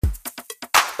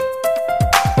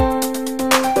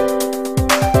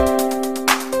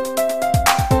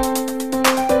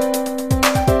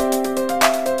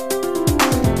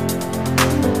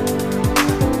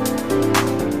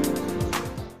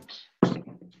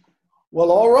Well,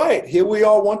 all right. Here we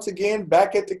are once again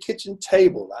back at the kitchen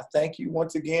table. I thank you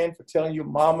once again for telling your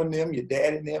mom and them, your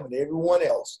dad and them, and everyone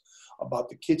else about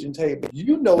the kitchen table.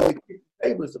 You know the kitchen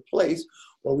table is a place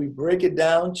where we break it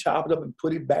down, chop it up, and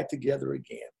put it back together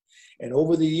again. And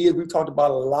over the years, we've talked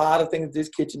about a lot of things at this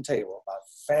kitchen table, about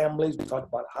families. We talked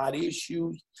about hot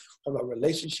issues, about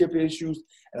relationship issues,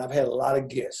 and I've had a lot of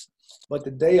guests. But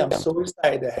today, I'm so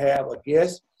excited to have a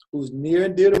guest who's near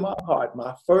and dear to my heart,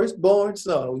 my firstborn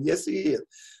son. Oh, yes, he is.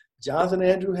 Jonathan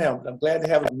Andrew Hamilton. I'm glad to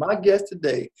have him my guest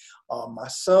today. My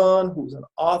son, who's an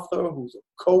author, who's a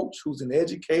coach, who's an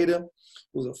educator,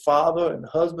 who's a father and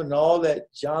husband, and all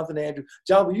that. Jonathan Andrew.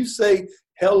 John, will you say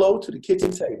hello to the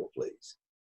kitchen table, please?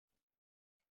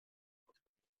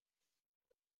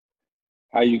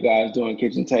 How you guys doing,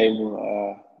 kitchen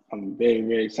table? I'm very,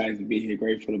 very excited to be here.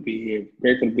 Grateful to be here.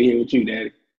 Grateful to be here with you,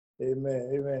 Daddy. Amen.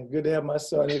 Amen. Good to have my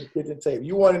son at the kitchen table.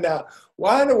 You want to know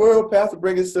why in the world Pastor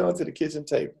bring his son to the kitchen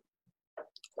table?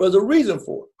 Well, there's a reason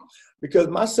for it. Because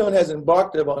my son has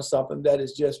embarked upon something that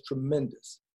is just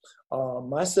tremendous.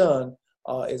 My son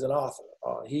is an author.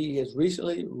 He has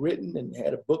recently written and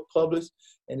had a book published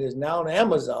and is now on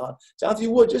Amazon. Jonathan,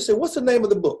 you would just say, what's the name of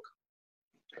the book?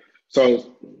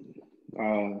 So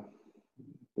the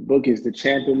book is The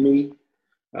Champion Me.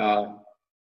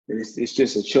 It's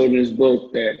just a children's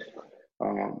book that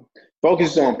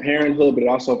focuses on parenthood, but it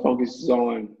also focuses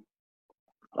on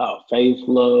faith,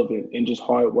 love, and just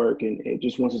hard work. And it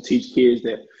just wants to teach kids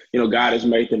that, God has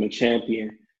made them a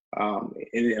champion. And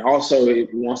it also it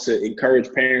wants to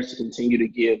encourage parents to continue to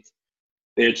give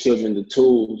their children the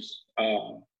tools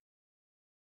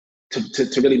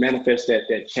to really manifest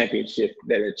that championship,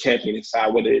 that champion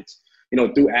inside, whether it's,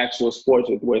 through actual sports,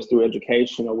 or whether it's through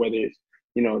education, or whether it's,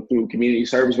 through community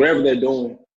service, whatever they're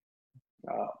doing,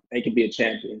 they can be a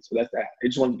champion. So that's that. I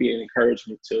just want to be an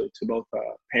encouragement to both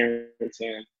parents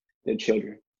and their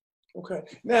children. Okay.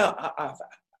 Now,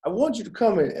 I want you to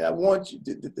come in, and I want you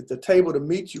the table to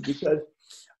meet you, because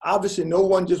obviously no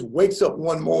one just wakes up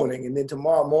one morning and then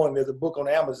tomorrow morning there's a book on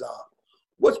Amazon.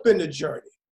 What's been the journey?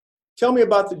 Tell me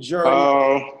about the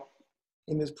journey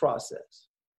in this process.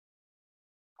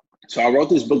 So I wrote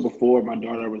this book before my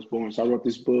daughter was born. So I wrote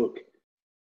this book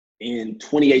in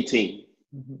 2018,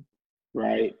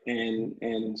 right?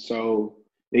 And so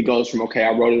it goes from, okay,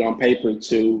 I wrote it on paper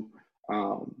to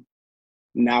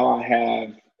now I have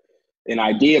an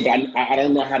idea, but I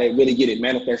don't know how to really get it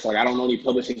manifest. Like, I don't know any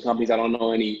publishing companies. I don't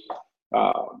know any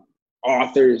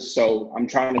authors. So I'm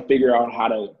trying to figure out how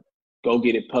to go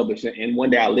get it published. And one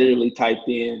day I literally typed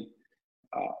in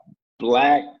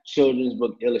Black children's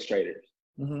book illustrators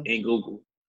in Google.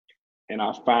 And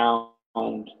I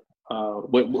found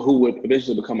who would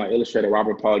eventually become my illustrator,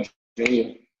 Robert Paul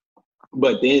Jr.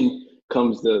 But then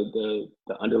comes the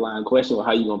underlying question of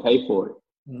how you gonna pay for it.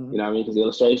 You know what I mean? Because the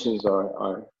illustrations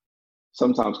are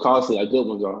sometimes costly, like good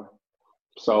ones are.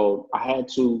 So I had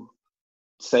to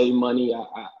save money.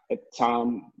 I at the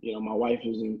time, my wife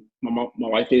is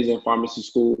in pharmacy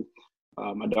school.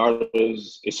 My daughter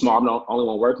is small. I'm the only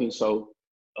one working, so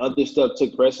other stuff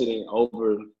took precedent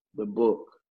over the book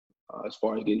as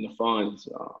far as getting the funds.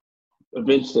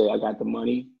 Eventually, I got the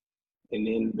money, and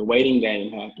then the waiting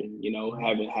game happened.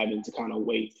 Having to kind of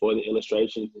wait for the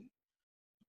illustrations, and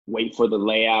wait for the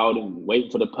layout, and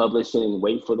wait for the publishing, and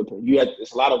wait for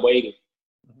it's a lot of waiting.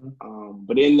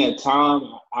 But in that time,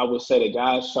 I would say that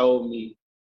God showed me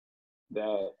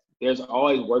that there's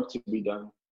always work to be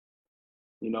done.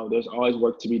 There's always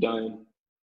work to be done.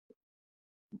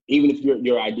 Even if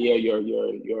your idea,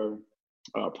 your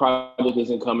project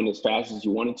isn't coming as fast as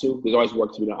you want it to, there's always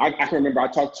work to be done. I can remember I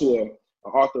talked to an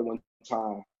author one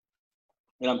time,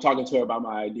 and I'm talking to her about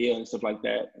my idea and stuff like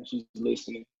that, and she's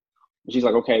listening. And she's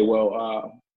like, okay,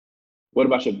 well, what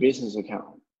about your business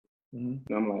account? And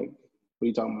I'm like, what are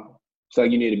you talking about? She's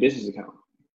like, you need a business account.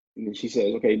 And then she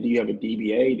says, okay, do you have a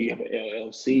DBA? Do you have an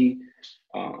LLC?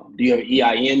 Do you have an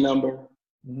EIN number?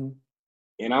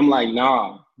 And I'm like,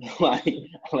 nah. like,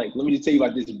 let me just tell you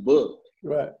about this book.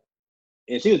 Right.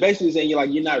 And she was basically saying,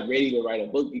 you're not ready to write a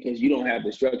book because you don't have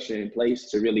the structure in place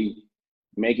to really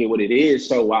make it what it is.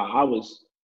 So while I was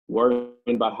worrying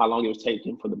about how long it was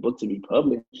taking for the book to be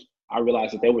published, I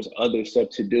realized that there was other stuff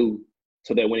to do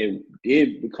so that when it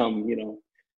did become, when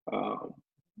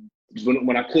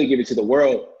I could give it to the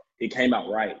world, it came out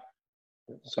right.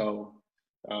 So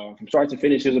from start to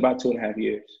finish, it was about 2.5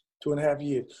 years. 2.5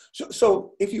 years.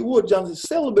 So if you would, Jonathan,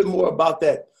 say a little bit more about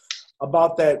that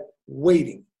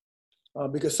waiting.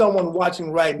 Because someone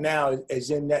watching right now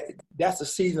is in that's the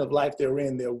season of life they're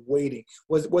in, they're waiting.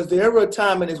 Was there ever a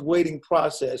time in this waiting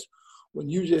process when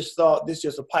you just thought this is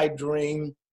just a pipe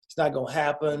dream, it's not going to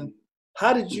happen,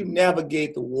 How did you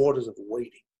navigate the waters of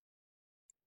waiting?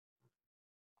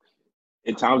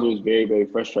 At times it was very, very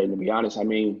frustrating, to be honest. I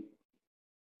mean,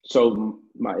 so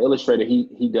my illustrator,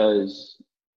 he does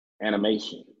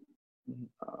animation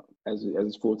as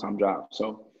his full-time job.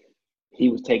 So he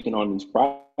was taking on these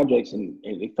projects, and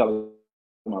it felt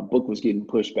like my book was getting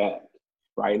pushed back,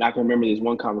 right? And I can remember this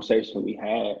one conversation we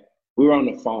had. We were on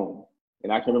the phone,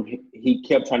 and I can remember he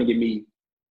kept trying to get me.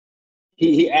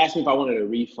 He asked me if I wanted a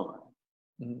refund,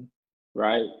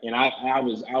 right? And I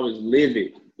was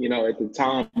livid, you know, at the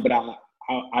time. But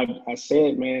I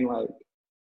said, man, like,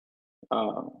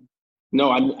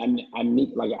 no, I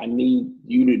need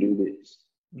you to do this.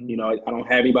 You know, I don't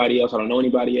have anybody else. I don't know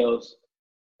anybody else.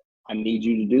 I need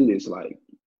you to do this. Like,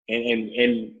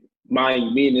 and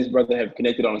me and this brother have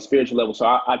connected on a spiritual level. So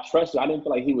I trusted. I didn't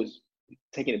feel like he was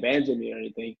taking advantage of me or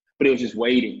anything, but it was just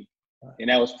waiting. And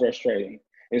that was frustrating.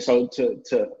 And so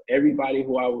to everybody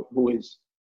who is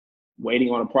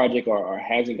waiting on a project or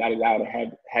hasn't got it out or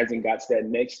hasn't got to that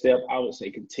next step, I would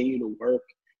say continue to work,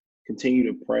 continue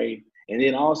to pray. And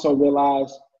then also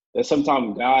realize that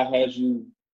sometimes God has you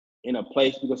in a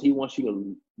place because he wants you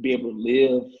to be able to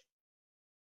live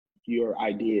your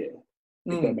idea,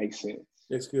 if that makes sense.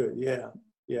 It's good, yeah.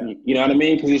 You know what I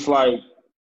mean? Because it's like,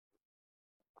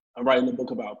 I'm writing a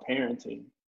book about parenting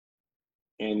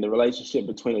and the relationship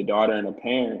between a daughter and a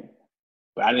parent,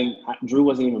 but Drew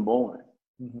wasn't even born.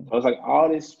 So it's like all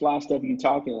this fly stuff you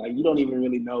talking, like you don't even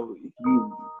really know if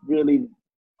you really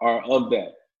are of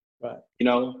that, right? You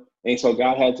know? And so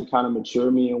God had to kind of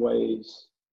mature me in ways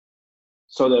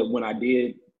so that when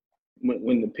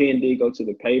when the pen did go to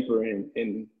the paper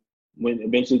and when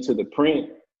eventually to the print,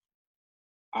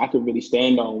 I could really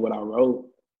stand on what I wrote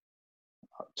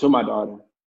to my daughter,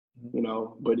 you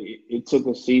know. But it took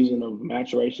a season of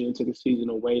maturation, it took a season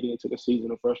of waiting, it took a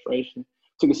season of frustration,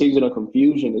 it took a season of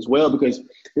confusion as well, because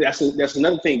that's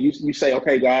another thing. You say,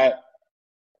 okay, God,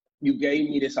 you gave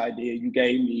me this idea, you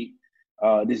gave me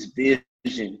this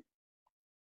vision,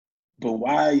 but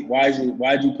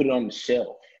why'd you put it on the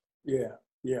shelf? Yeah.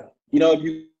 You know, if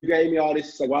you gave me all this,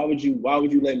 it's like, why would you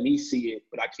let me see it,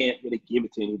 but I can't really give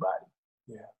it to anybody?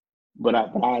 Yeah. But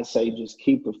I'd say just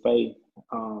keep the faith,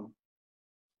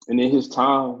 and in His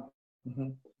time,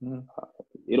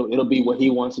 it'll be what He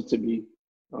wants it to be.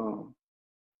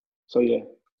 So yeah.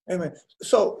 Amen.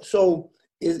 So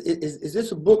is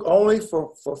this a book only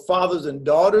for fathers and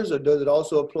daughters, or does it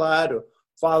also apply to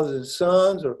fathers and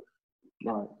sons, or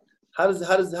right? How does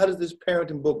this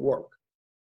parenting book work?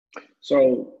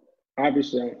 So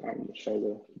obviously, I'm going to show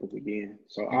the book again.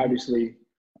 So obviously,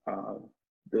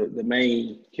 the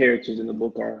main characters in the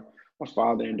book are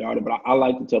father and daughter. But I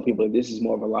like to tell people that this is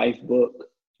more of a life book.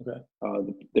 Okay.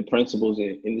 The principles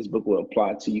in this book will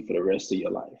apply to you for the rest of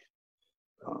your life.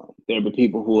 There have been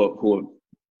people who have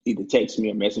either texted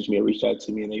me or messaged me or reached out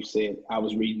to me, and they've said, I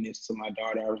was reading this to my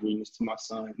daughter, I was reading this to my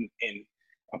son, and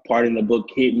a part in the book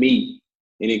hit me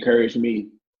and encouraged me.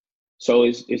 So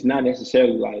it's not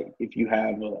necessarily like if you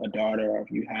have a daughter or if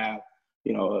you have,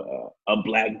 you know, a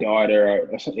black daughter or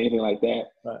anything like that.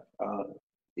 Right.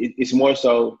 It's more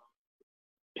so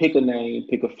pick a name,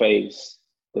 pick a face.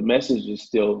 The message is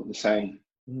still the same.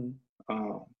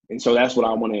 And so that's what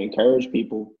I want to encourage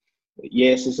people.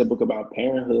 Yes, it's a book about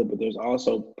parenthood, but there's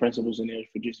also principles in there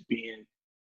for just being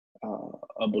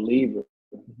a believer.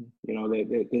 You know,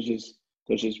 there's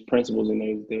just principles in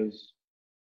there.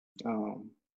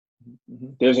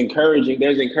 There's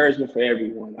encouragement for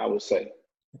everyone, I would say.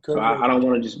 So I don't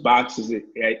want to just box it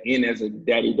in as a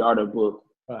daddy-daughter book.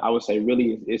 Right. I would say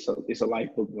really it's a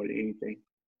life book more than anything.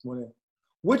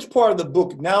 Which part of the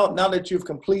book, now that you've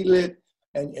completed it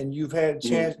and you've had a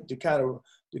chance to kind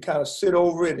of sit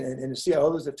over it and to see how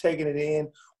others have taken it in,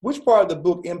 which part of the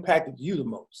book impacted you the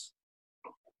most?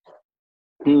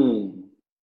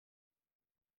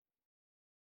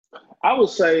 I would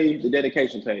say the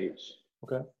dedication page.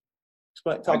 Okay.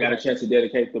 I got a chance to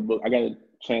dedicate the book. I got a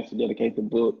chance to dedicate the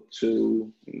book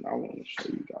to, I want to show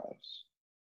you guys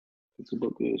what the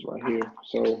book is right here.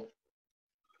 So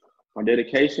my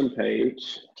dedication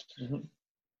page,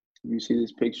 you see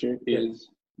this picture, is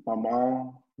my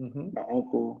mom, my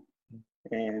uncle,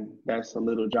 and that's a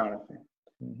little Jonathan.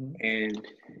 And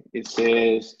it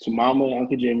says, to Mama and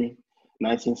Uncle Jimmy,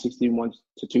 1961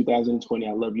 to 2020,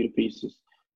 I love you to pieces,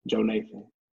 Joe Nathan.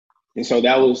 And so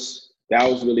that was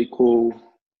really cool.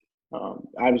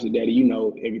 Obviously, Daddy, you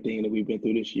know everything that we've been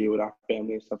through this year with our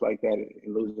family and stuff like that,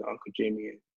 and losing Uncle Jimmy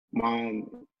and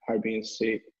Mom, her being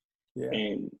sick. Yeah.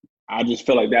 And I just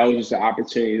felt like that was just an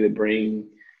opportunity to bring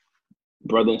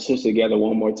brother and sister together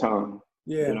one more time.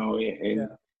 Yeah. You know,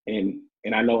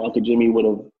 and I know Uncle Jimmy would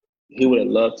have he would have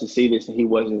loved to see this, and he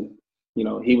wasn't,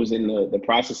 he was in the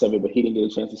process of it, but he didn't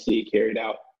get a chance to see it carried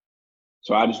out.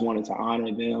 So I just wanted to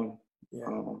honor them,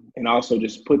 and also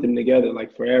just put them together.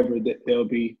 Like forever, that there'll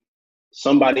be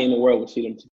somebody in the world will see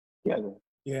them together.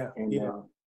 Because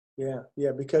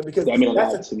that meant a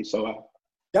lot to me. So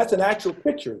that's an actual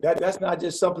picture. That's not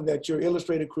just something that your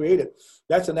illustrator created.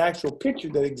 That's an actual picture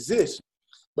that exists.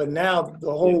 But now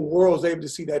the whole world's able to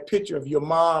see that picture of your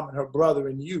mom and her brother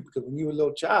and you, because when you were a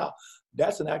little child,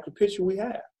 that's an actual picture we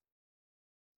have.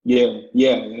 Yeah,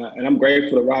 and I'm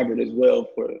grateful to Robert as well.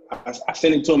 I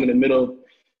sent it to him in the middle of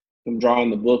him drawing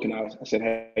the book, and I said,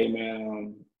 "Hey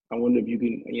man, I wonder if you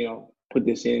can, put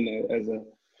this in as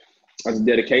a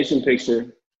dedication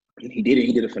picture." And he did it.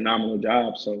 He did a phenomenal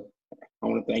job. So I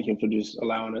want to thank him for just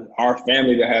allowing our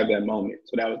family to have that moment.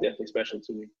 So that was definitely special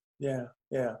to me. Yeah.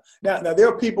 Now there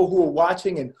are people who are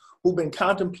watching and who've been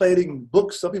contemplating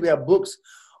books. Some people have books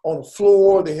on the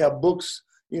floor. They have books,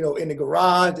 in the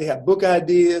garage. They have book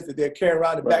ideas that they're carrying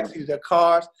around the backseat of their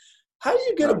cars. How do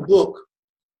you get a book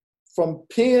from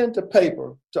pen to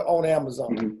paper to on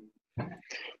Amazon? Mm-hmm.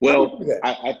 Well,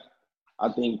 I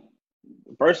think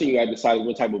the first thing you got to decide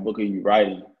what type of book are you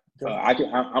writing. Okay.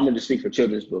 I'm going to speak for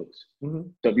children's books. Mm-hmm.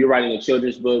 So if you're writing a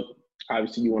children's book,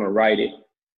 obviously you want to write it.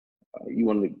 You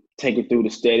want to take it through the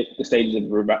stages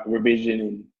of revision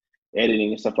and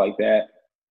editing and stuff like that.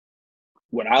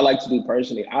 What I like to do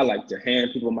personally, I like to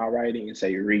hand people my writing and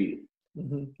say, read it.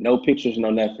 Mm-hmm. No pictures, no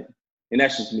nothing. And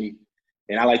that's just me.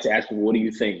 And I like to ask people, what do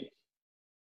you think?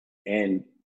 And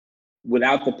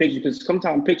without the picture, because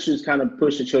sometimes pictures kind of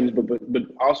push the children's book, but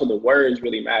also the words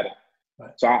really matter.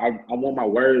 Right. So I want my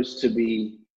words to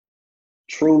be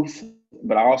truth,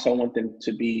 but I also want them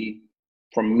to be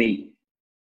from me.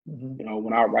 Mm-hmm.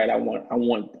 When I write, I want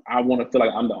to feel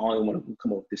like I'm the only one who can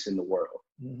come up with this in the world.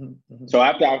 Mm-hmm. Mm-hmm. So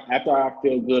after I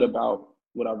feel good about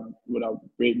what I've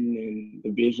written and the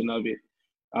vision of it,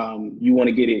 you want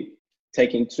to get it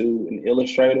taken to an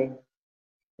illustrator,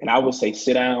 and I would say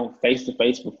sit down face to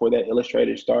face before that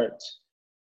illustrator starts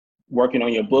working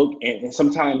on your book. And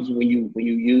sometimes when you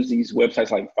use these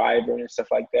websites like Fiverr and stuff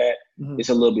like that, it's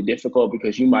a little bit difficult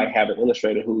because you might have an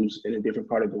illustrator who's in a different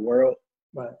part of the world.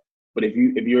 Right. But if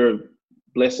you're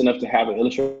blessed enough to have an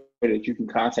illustrator that you can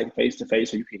contact face to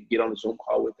face, or you can get on a Zoom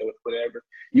call with them, whatever,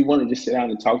 you want to just sit down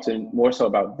and talk to them more so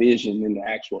about vision than the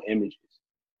actual images.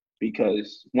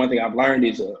 Because one thing I've learned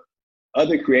is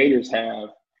other creators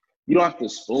you don't have to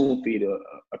spoon feed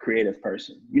a creative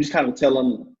person. You just kind of tell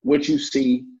them what you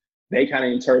see, they kind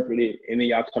of interpret it, and then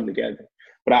y'all come together.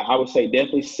 But I would say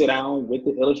definitely sit down with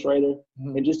the illustrator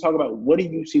and just talk about, what do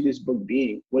you see this book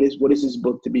being? What is this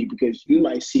book to be? Because you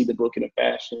might see the book in a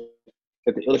fashion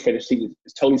that the illustrator sees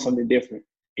is totally something different,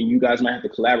 and you guys might have to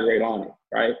collaborate on it,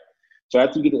 right? So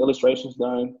after you get the illustrations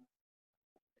done,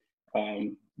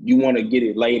 you want to get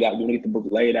it laid out. You want to get the book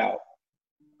laid out.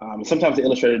 Sometimes the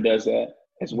illustrator does that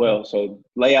as well. So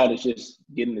layout is just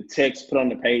getting the text put on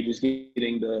the pages,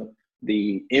 getting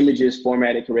the images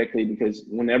formatted correctly, because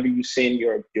whenever you send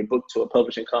your book to a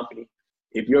publishing company,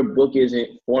 if your book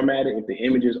isn't formatted, if the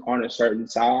images aren't a certain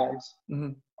size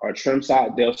or trim size,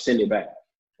 they'll send it back.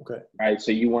 Okay. Right.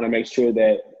 So you want to make sure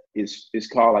that it's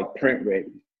called like print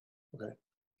ready. Okay.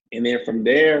 And then from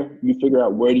there, you figure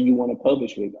out where do you want to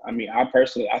publish with. I mean, I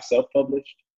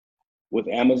self-published with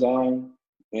Amazon,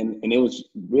 and it was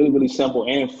really, really simple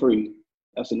and free.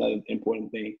 That's another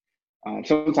important thing.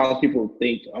 Sometimes people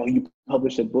think, oh, you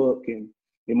publish a book and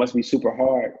it must be super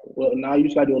hard. Well, now you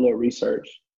just got to do a little research.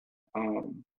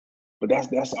 But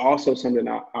that's also something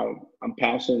I'm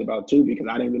passionate about too, because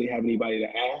I didn't really have anybody to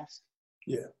ask.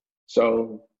 Yeah.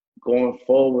 So going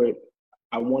forward,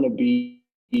 I want to be,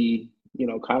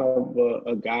 kind of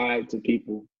a guide to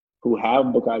people who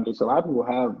have book ideas. A lot of people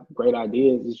have great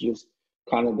ideas. It's just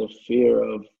kind of the fear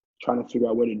of trying to figure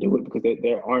out where to do it, because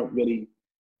there aren't really,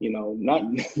 not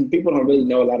people don't really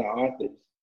know a lot of authors,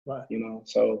 right?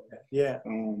 So yeah,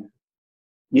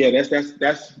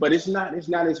 that's, but it's not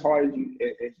as hard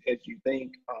as you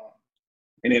think.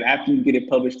 And then after you get it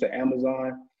published to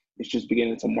Amazon, it's just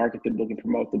beginning to market the book and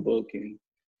promote the book and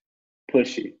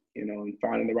push it, and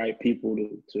finding the right people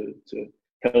to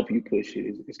help you push it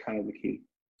is kind of the key.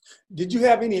 Did you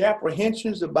have any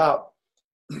apprehensions about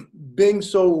being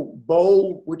so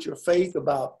bold with your faith,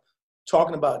 about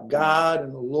talking about God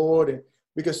and the Lord? And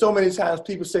because so many times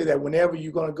people say that whenever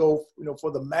you're going to go,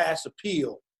 for the mass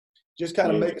appeal, just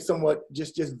kind of make it somewhat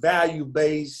just value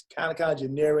based, kind of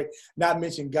generic, not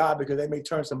mention God because they may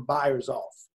turn some buyers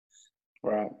off.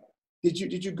 Right. Did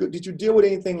you deal with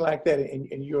anything like that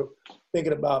in your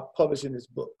thinking about publishing this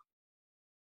book?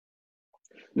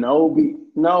 No,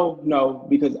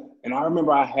 because And I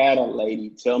remember I had a lady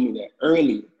tell me that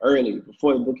early,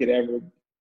 before the book had ever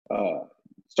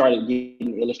started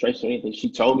getting illustrations or anything. She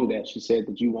told me that. She said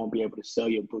that you won't be able to sell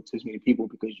your book to as many people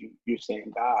because you're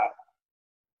saying God.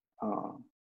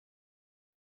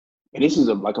 And this is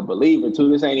like a believer too.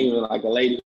 This ain't even like a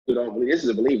lady who don't believe. This is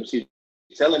a believer. She's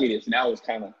telling me this. Now it's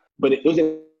kind of, but it was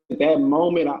at that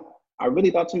moment, I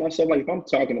really thought to myself, like, if I'm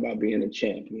talking about being a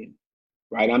champion,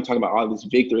 right? I'm talking about all this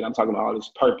victory. I'm talking about all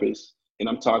this purpose. And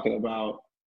I'm talking about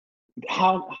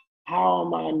how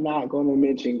am I not going to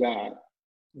mention God?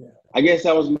 Yeah. I guess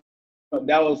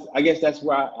I guess that's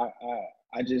why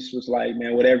I just was like,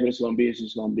 man, whatever it's going to be, it's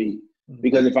just going to be. Mm-hmm.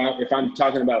 Because if I'm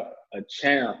talking about a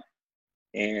champ,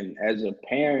 and as a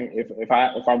parent,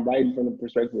 if I'm writing from the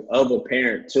perspective of a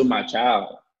parent to my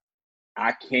child,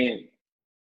 I can't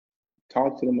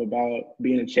talk to them about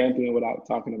being a champion without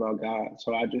talking about God.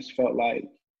 So I just felt like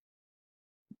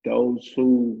those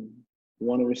who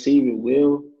want to receive it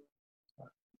will.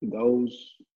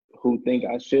 Those who think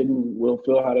I shouldn't will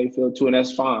feel how they feel too, and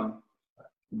that's fine.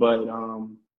 But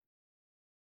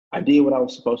I did what I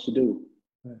was supposed to do,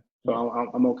 so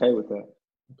I'm okay with that.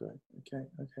 Okay.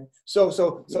 So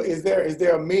is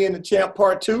there a Me and the Champ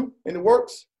Part 2 in the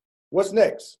works? What's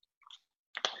next?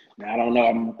 I don't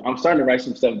know. I'm starting to write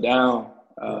some stuff down.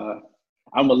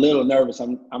 I'm a little nervous.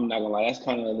 I'm not gonna lie. That's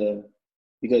kind of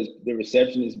because the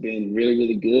reception has been really,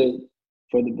 really good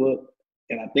for the book.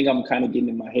 And I think I'm kind of getting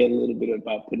in my head a little bit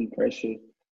about putting pressure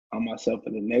on myself for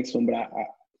the next one. But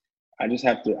I just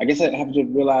have to, I guess I have to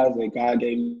realize that God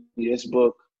gave me this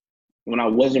book when I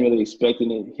wasn't really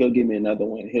expecting it. He'll give me another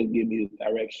one. He'll give me the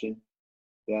direction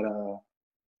that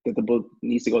the book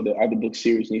needs to go, the other book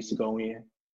series needs to go in.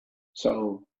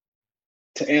 So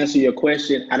to answer your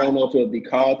question, I don't know if it'll be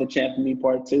called The Champ and Me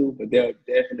Part 2, but there'll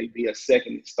definitely be a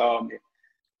second installment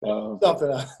of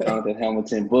Jonathan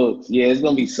Hamilton books. Yeah, it's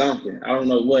going to be something. I don't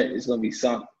know what. It's going to be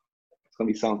something. It's going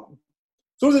to be something.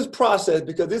 Through this process,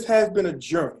 because this has been a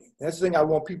journey, that's the thing I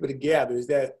want people to gather, is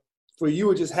that for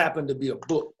you, it just happened to be a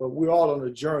book, but we're all on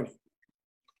a journey.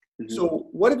 Mm-hmm. So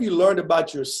what have you learned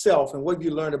about yourself and what have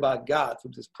you learned about God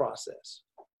through this process?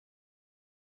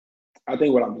 I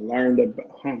think what I've learned about,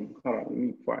 hold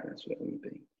on, before I answer that, let me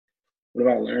think. What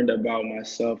have I learned about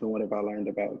myself and what have I learned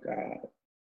about God?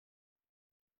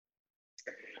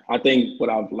 I think what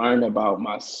I've learned about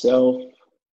myself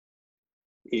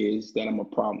is that I'm a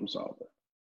problem solver.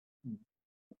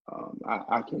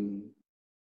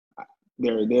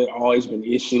 There always been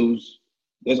issues.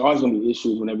 There's always going to be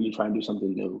issues whenever you try and do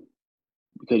something new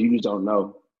because you just don't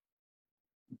know.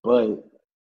 But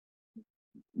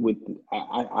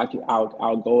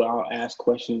I'll ask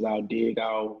questions, I'll dig,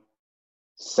 I'll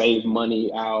save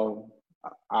money, I'll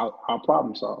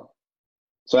problem solve.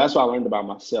 So that's what I learned about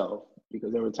myself,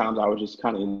 because there were times I was just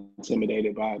kind of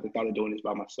intimidated by the thought of doing this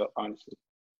by myself, honestly.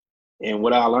 And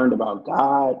what I learned about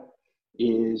God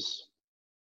is,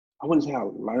 I wouldn't say I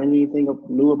learned anything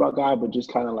new about God, but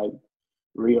just kind of like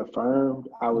reaffirmed.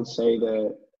 I would say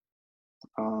that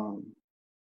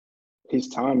his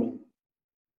timing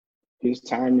is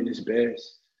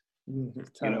best.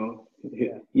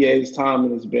 His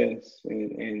timing is best,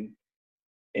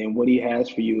 and what he has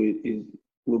for you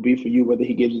will be for you, whether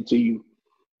he gives it to you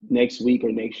next week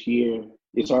or next year.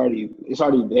 It's already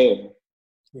there.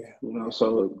 Yeah.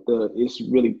 So it's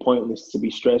really pointless to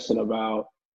be stressing about,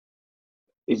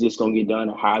 is this going to get done,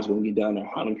 or how it's going to get done, or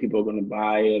how many people are going to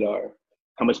buy it, or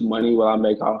how much money will I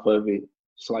make off of it.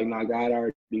 It's like, God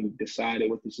already decided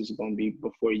what this is going to be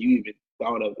before you even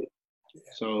thought of it. Yeah.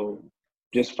 So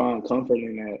just find comfort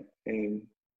in that and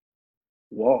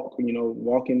walk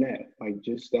in that. Like,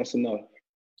 just, that's enough.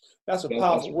 That's a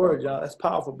powerful word, John. That's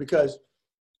powerful, because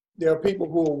there are people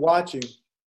who are watching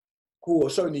who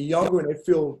are certainly younger and they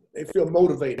feel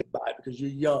motivated by it because you're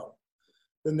young.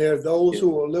 Then there are those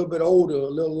who are a little bit older, a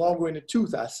little longer in the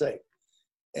tooth, I say.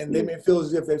 And they may feel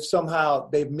as if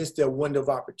they've missed their window of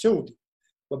opportunity.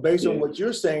 But based on what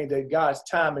you're saying, that God's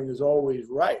timing is always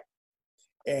right.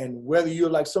 And whether you're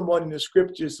like someone in the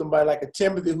scriptures, somebody like a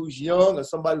Timothy who's young, or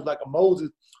somebody who's like a Moses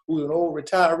who's an old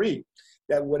retiree,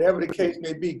 that whatever the case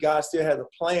may be, God still has a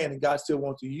plan and God still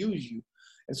wants to use you.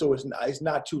 And so it's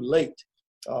not too late.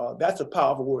 That's a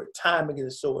powerful word. Timing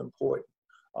is so important.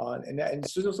 And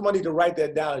so somebody need to write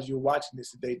that down as you're watching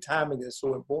this today. Timing is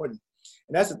so important.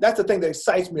 And that's the thing that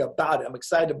excites me about it. I'm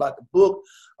excited about the book.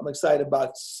 I'm excited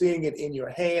about seeing it in your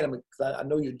hand. I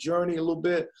know your journey a little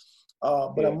bit,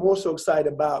 but I'm more so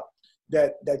excited about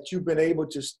that you've been able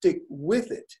to stick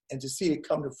with it and to see it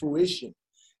come to fruition.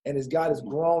 And as God has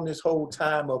grown this whole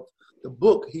time of the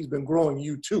book, he's been growing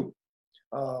you too.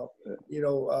 Because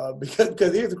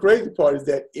here's the crazy part is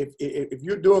that if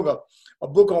you're doing a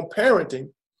book on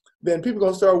parenting, then people are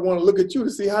going to start wanting to look at you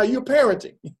to see how you're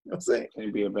parenting. You know what I'm saying?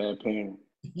 Can't be a bad parent.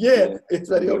 Yeah. It's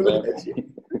like they're look at you.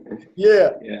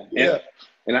 Yeah.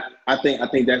 And I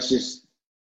think that's just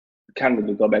kind of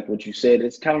to go back to what you said.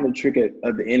 It's kind of the trick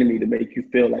of the enemy to make you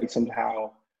feel like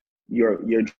somehow your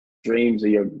dreams or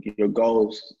your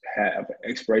goals have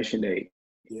expiration date.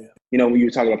 Yeah. When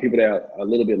you're talking about people that are a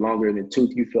little bit longer in the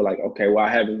tooth, you feel like, okay, well, I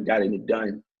haven't got it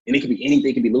done. And it could be anything.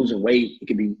 It could be losing weight. It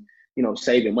could be,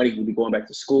 saving money. It could be going back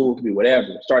to school. It could be whatever,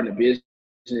 starting a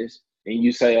business. And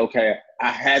you say, okay, I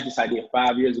had this idea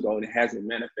 5 years ago and it hasn't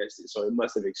manifested, so it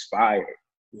must have expired.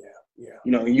 Yeah.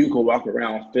 And you can walk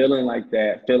around feeling like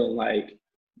that, feeling like,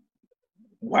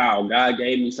 wow, God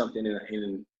gave me something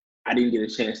and I didn't get a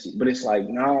chance to. But it's like,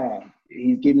 nah,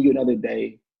 he's giving you another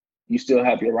day. You still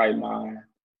have your right mind,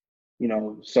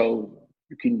 so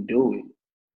you can do it.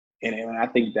 And I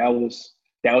think that was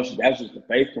just the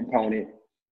faith component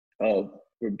of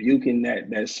rebuking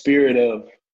that spirit of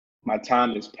my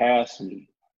time has passed me.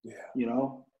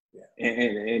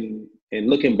 And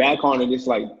looking back on it, it's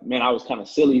like, man, I was kind of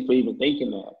silly for even thinking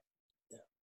that.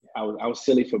 I was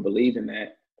silly for believing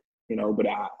that, but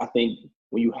I think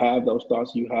when you have those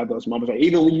thoughts, you have those moments, or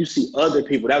even when you see other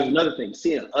people, that was another thing,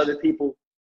 seeing other people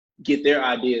get their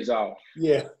ideas off.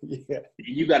 Yeah.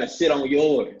 You got to sit on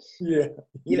yours. Yeah.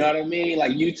 You know what I mean?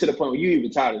 Like you to the point where you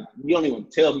don't even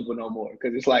tell people no more.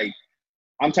 Cause it's like,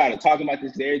 I'm tired of talking about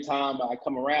this every time I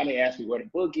come around, they ask me where the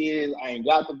book is. I ain't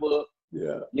got the book.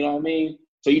 Yeah. You know what I mean?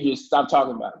 So you just stop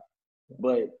talking about it,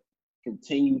 but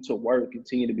continue to work,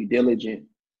 continue to be diligent.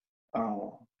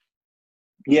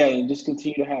 And just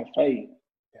continue to have faith.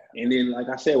 Yeah. And then, like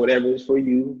I said, whatever is for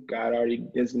you, God already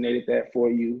designated that for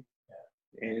you.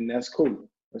 And that's cool.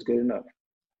 That's good enough.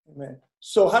 Amen.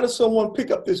 So how does someone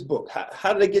pick up this book?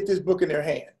 How do they get this book in their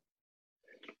hand?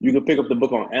 You can pick up the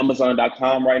book on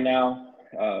Amazon.com right now.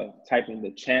 Type in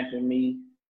The Champ and Me.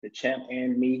 You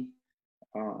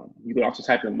can also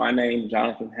type in my name,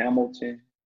 Jonathan Hamilton,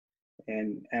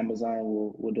 and Amazon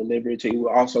will deliver it to you.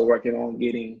 We're also working on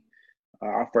getting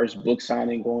our first book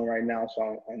signing going right now.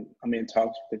 So I'm in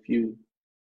talks with a few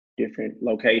different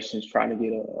locations trying to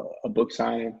get a book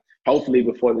signing, hopefully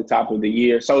before the top of the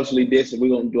year. Socially distant, we're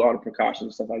going to do all the precautions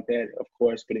and stuff like that, of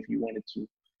course. But if you wanted to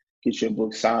get your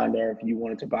book signed, or if you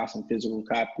wanted to buy some physical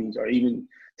copies, or even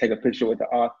take a picture with the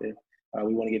author,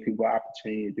 we want to give people an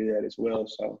opportunity to do that as well.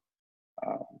 So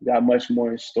got much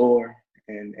more in store.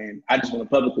 And I just want to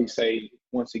publicly say,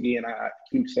 once again, I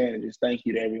keep saying it, just thank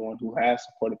you to everyone who has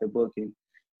supported the book and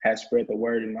has spread the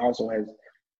word, and also has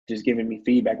just given me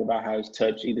feedback about how it's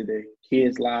touched either their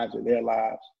kids' lives or their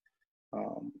lives.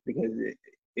 Because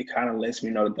it kind of lets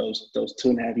me know that those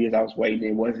 2.5 years I was waiting,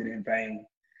 it wasn't in vain.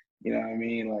 You know what I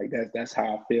mean? Like that's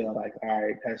how I feel. Like, all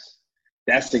right,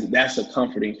 that's a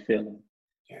comforting feeling.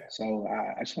 Yeah. So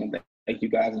I just want to thank you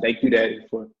guys, and thank you, Daddy,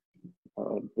 for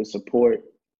the support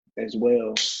as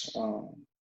well,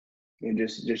 and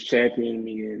just championing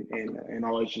me and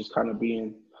always just kind of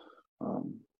being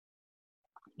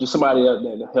just somebody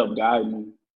that help guide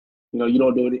me. You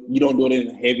don't do it in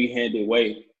a heavy-handed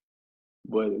way,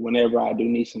 but whenever I do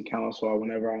need some counsel, or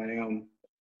whenever I am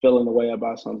feeling the way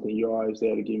about something, you're always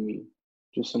there to give me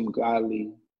just some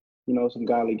godly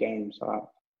games. So I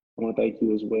want to thank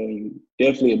you as well. You're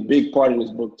definitely a big part of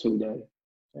this book too, Daddy.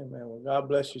 Amen. Well, God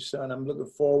bless you, son. I'm looking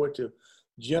forward to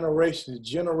generations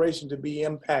to be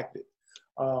impacted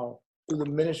through the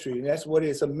ministry. And that's what it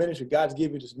is, a ministry. God's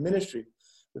given you this ministry.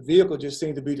 The vehicle just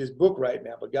seems to be this book right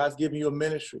now, but God's giving you a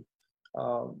ministry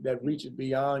that reaches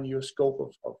beyond your scope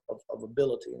of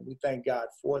ability. And we thank God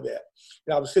for that.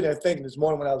 And I was sitting there thinking this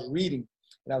morning when I was reading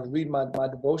my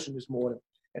devotion this morning,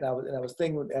 and I was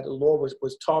thinking that the Lord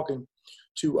was talking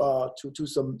to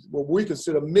some what we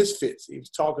consider misfits. He was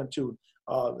talking to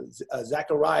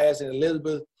Zacharias and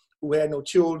Elizabeth, who had no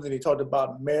children, and he talked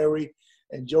about Mary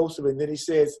and Joseph, and then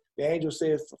the angel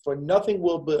says, for nothing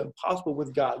will be impossible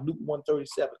with God, Luke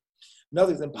 1:37.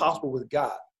 Nothing's impossible with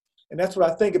God. And that's what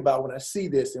I think about when I see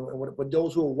this, and for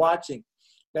those who are watching,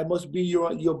 that must be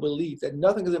your belief, that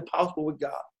nothing is impossible with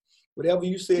God. Whatever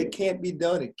you say it can't be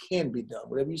done, it can be done.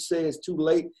 Whatever you say is too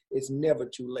late, it's never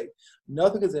too late.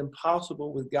 Nothing is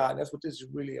impossible with God. That's what this is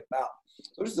really about.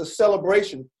 So this is a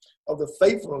celebration of the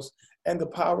faithfulness and the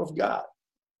power of God.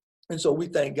 And so we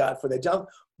thank God for that. John,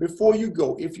 before you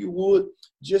go, if you would,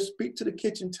 just speak to the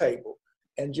kitchen table,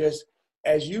 and just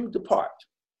as you depart,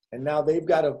 and now they've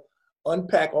got to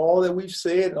unpack all that we've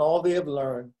said and all they have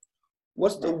learned,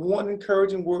 what's the one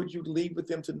encouraging word you'd leave with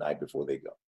them tonight before they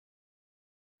go?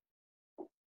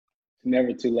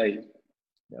 Never too late.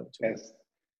 Never too late.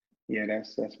 Yeah,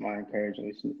 that's my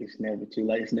encouragement. It's never too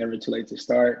late. It's never too late to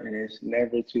start, and it's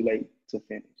never too late to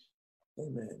finish.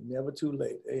 Amen. Never too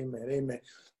late. Amen. Amen.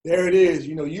 There it is.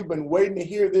 You know, you've been waiting to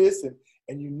hear this,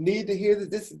 and you need to hear this.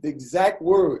 This is the exact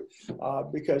word,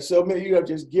 because so many of you have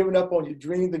just given up on your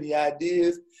dreams and the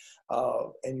ideas,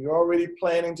 and you're already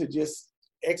planning to just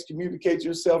excommunicate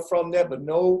yourself from that. But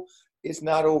no, it's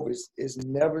not over. It's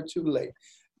never too late.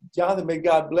 Jonathan, may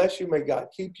God bless you. May God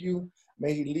keep you.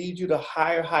 May he lead you to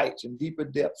higher heights and deeper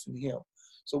depths in him.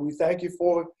 So we thank you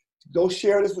for it. Go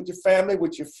share this with your family,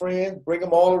 with your friends. Bring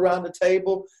them all around the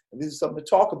table. And this is something to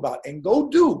talk about. And go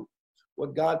do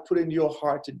what God put in your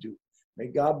heart to do. May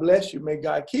God bless you. May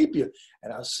God keep you.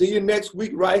 And I'll see you next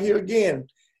week right here again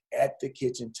at the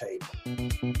kitchen table.